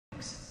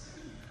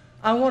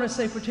I want to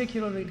say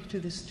particularly to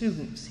the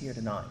students here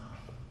tonight,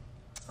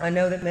 I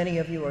know that many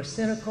of you are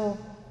cynical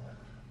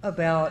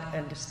about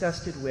and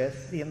disgusted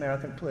with the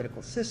American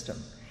political system,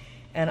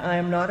 and I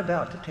am not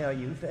about to tell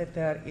you that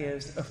that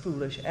is a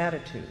foolish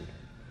attitude.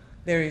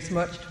 There is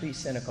much to be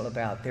cynical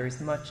about. There is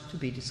much to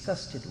be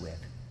disgusted with.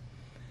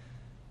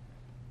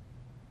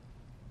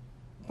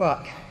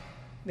 But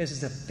this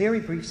is a very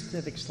brief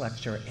civics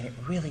lecture, and it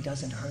really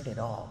doesn't hurt at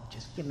all.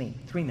 Just give me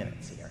 3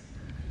 minutes here.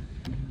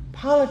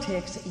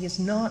 Politics is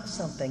not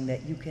something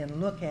that you can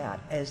look at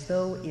as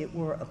though it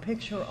were a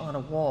picture on a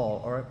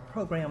wall or a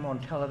program on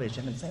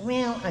television and say,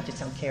 well, I just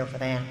don't care for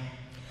that.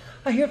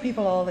 I hear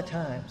people all the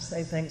time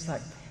say things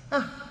like,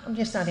 I'm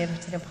just not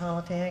interested in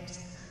politics.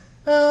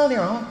 Oh,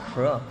 they're all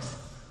crooks.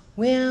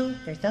 Well,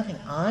 there's nothing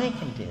I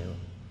can do.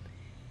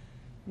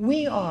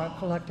 We are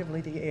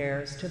collectively the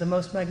heirs to the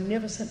most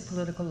magnificent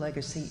political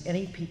legacy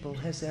any people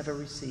has ever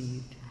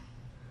received.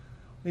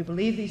 We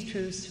believe these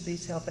truths to be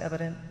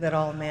self-evident, that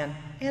all men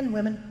and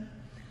women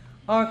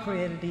are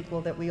created equal,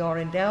 that we are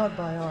endowed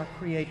by our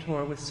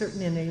Creator with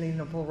certain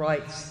inalienable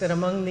rights, that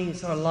among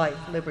these are life,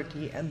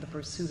 liberty, and the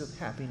pursuit of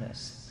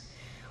happiness.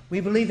 We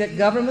believe that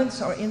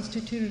governments are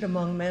instituted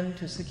among men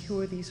to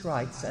secure these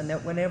rights, and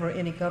that whenever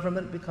any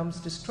government becomes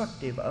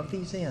destructive of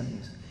these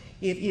ends,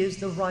 it is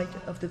the right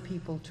of the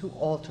people to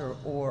alter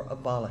or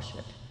abolish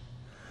it.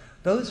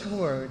 Those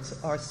words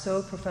are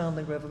so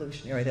profoundly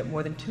revolutionary that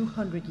more than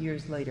 200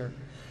 years later,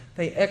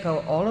 they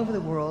echo all over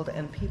the world,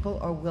 and people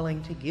are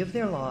willing to give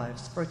their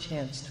lives for a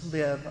chance to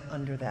live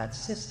under that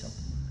system.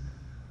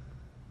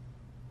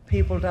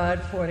 People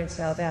died for it in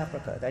South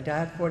Africa. They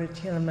died for it at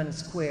Tiananmen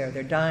Square.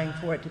 They're dying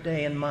for it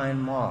today in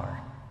Myanmar.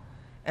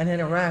 And in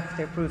Iraq,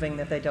 they're proving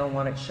that they don't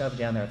want it shoved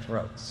down their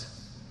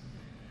throats.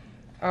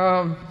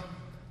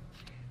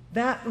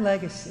 That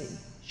legacy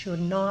should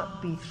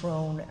not be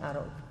thrown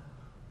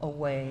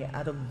away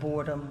out of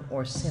boredom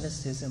or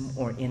cynicism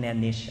or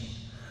inanition.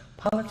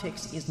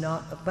 Politics is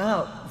not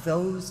about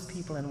those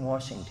people in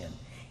Washington.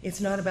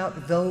 It's not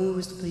about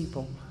those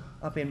people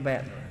up in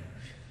Baton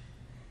Rouge.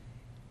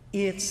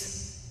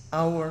 It's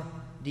our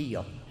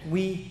deal.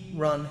 We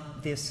run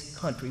this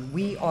country.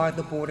 We are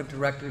the board of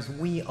directors.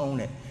 We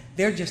own it.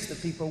 They're just the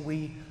people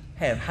we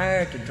have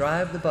hired to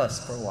drive the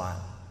bus for a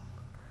while.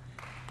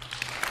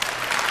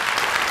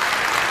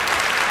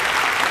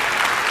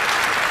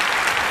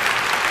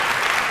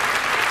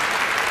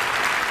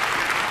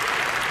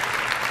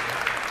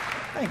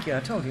 Thank you.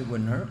 I told you it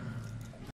wouldn't hurt.